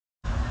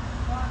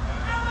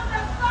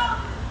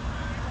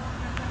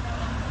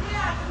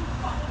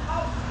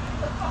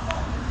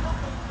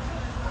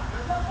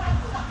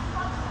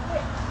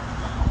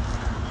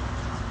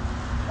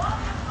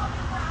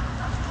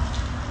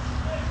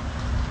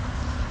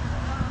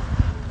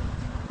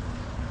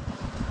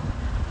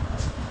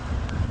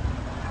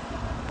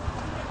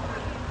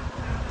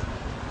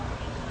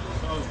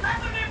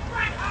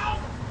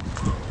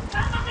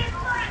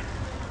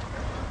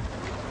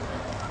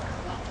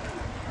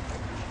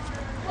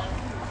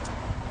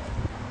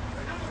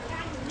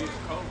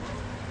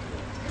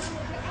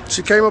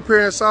She came up here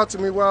and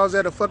assaulted me while I was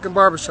at a fucking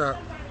barbershop.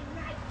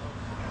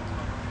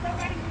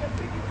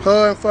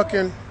 Her and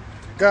fucking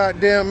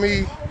goddamn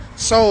me,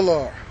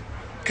 Solar,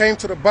 came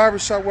to the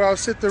barbershop where I was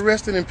sitting there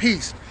resting in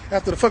peace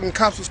after the fucking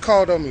cops was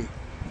called on me.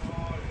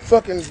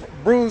 Fucking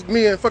bruised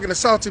me and fucking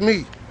assaulted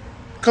me.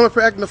 Come up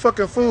here acting a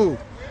fucking fool.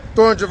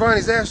 Throwing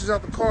Giovanni's ashes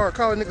out the car,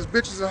 calling niggas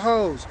bitches and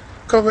hoes.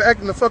 Come up here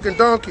acting a fucking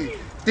donkey.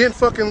 Didn't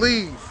fucking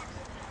leave.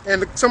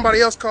 And somebody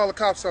else called the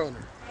cops on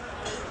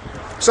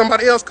her.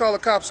 Somebody else called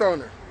the cops on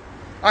her.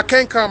 I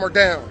can't calm her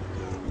down.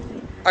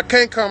 I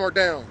can't calm her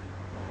down.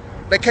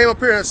 They came up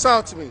here and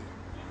assaulted me.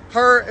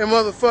 Her and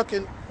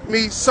motherfucking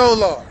me,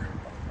 Solar,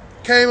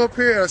 came up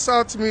here and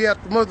assaulted me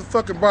at the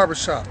motherfucking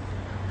barbershop.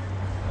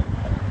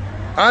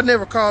 I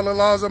never called the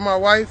laws on my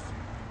wife.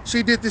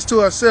 She did this to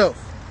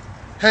herself.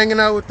 Hanging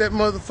out with that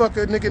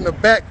motherfucker nigga in the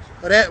back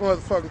of that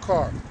motherfucking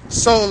car.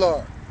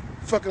 Solar.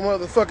 Fucking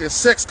motherfucking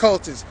sex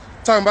cultists.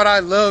 Talking about I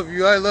love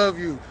you, I love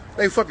you.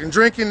 They fucking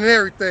drinking and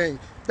everything.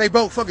 They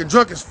both fucking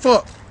drunk as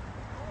fuck.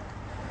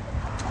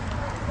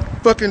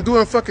 Fucking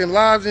doing fucking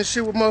lives and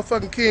shit with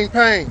motherfucking King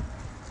Payne.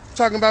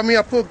 Talking about me,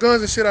 I put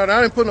guns and shit out. I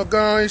didn't put no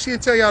gun on her. She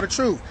didn't tell y'all the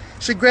truth.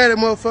 She grabbed that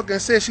motherfucker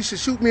and said she should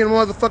shoot me in the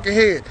motherfucking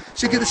head.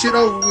 She get the shit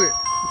over with.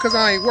 Because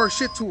I ain't worth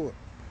shit to her.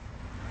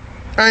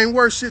 I ain't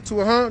worth shit to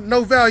her, huh?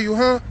 No value,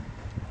 huh?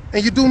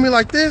 And you do me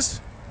like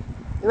this?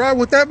 Right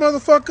with that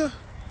motherfucker?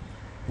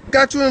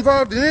 Got you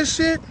involved in this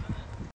shit?